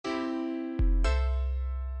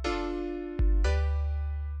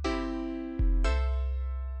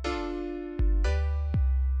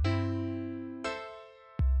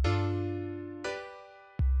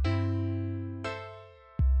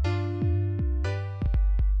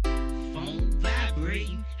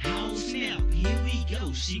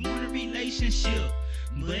relationship,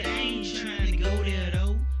 but I ain't trying to go there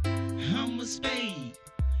though. I'm a spade,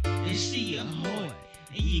 and she a heart,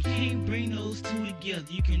 and you can't bring those two together.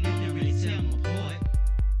 You can never really tell them apart.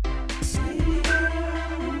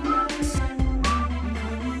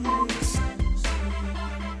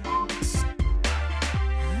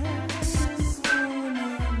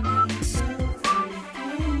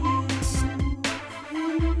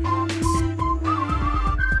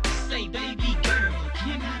 Say, baby girl,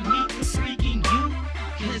 can I meet the freaking you?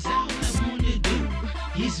 Cause all I wanna do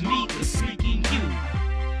is meet the freaking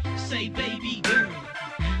you. Say, baby girl,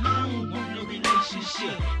 I don't want no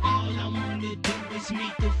relationship. All I wanna do is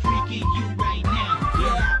meet the freaking you right now.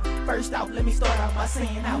 Yeah, first off, let me start out by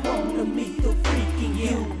saying I wanna meet the freaking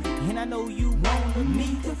you. And I know you wanna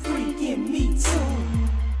meet the freaking me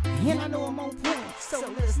too. And I know I'm on point, so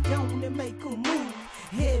let's go and make a move.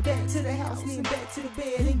 Head back to the house, then back to the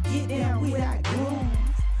bed and get down with our groove.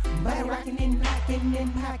 By rocking and knocking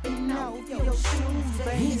and knocking off your shoes,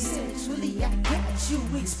 baby. Sexually, I got you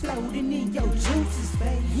exploding in your juices,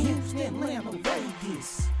 baby. Houston, Atlanta,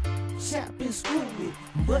 Vegas, chop and screw it.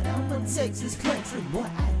 But I'm a Texas country boy,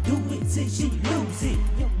 I do it till she lose it.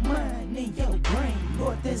 Your mind and your brain,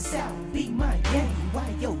 north and south, be my game.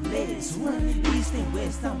 While your legs run east and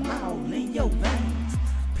west, I'm all in your veins.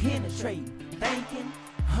 Penetrating, thinking,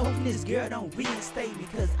 hoping this girl don't reinstate me,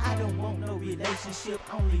 cause I don't want no relationship.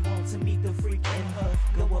 Only want to meet the freak in her,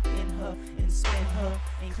 go up in her and spin her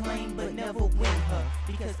and claim but never win her.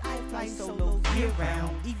 Because I fly solo year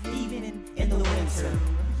round, even in the winter.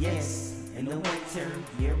 Yes, in the winter,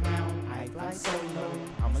 year round, I fly solo.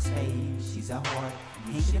 I'm a spade, she's a heart,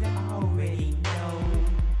 you should already know.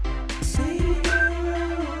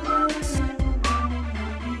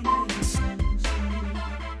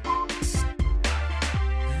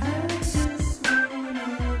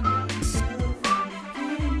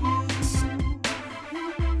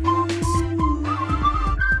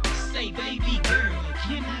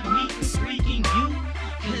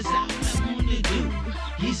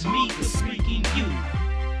 Is meet the freaking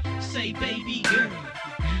you. Say, baby girl,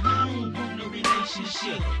 I don't want no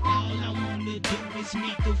relationship. All I wanna do is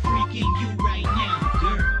meet the freaking you right now,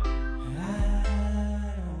 girl.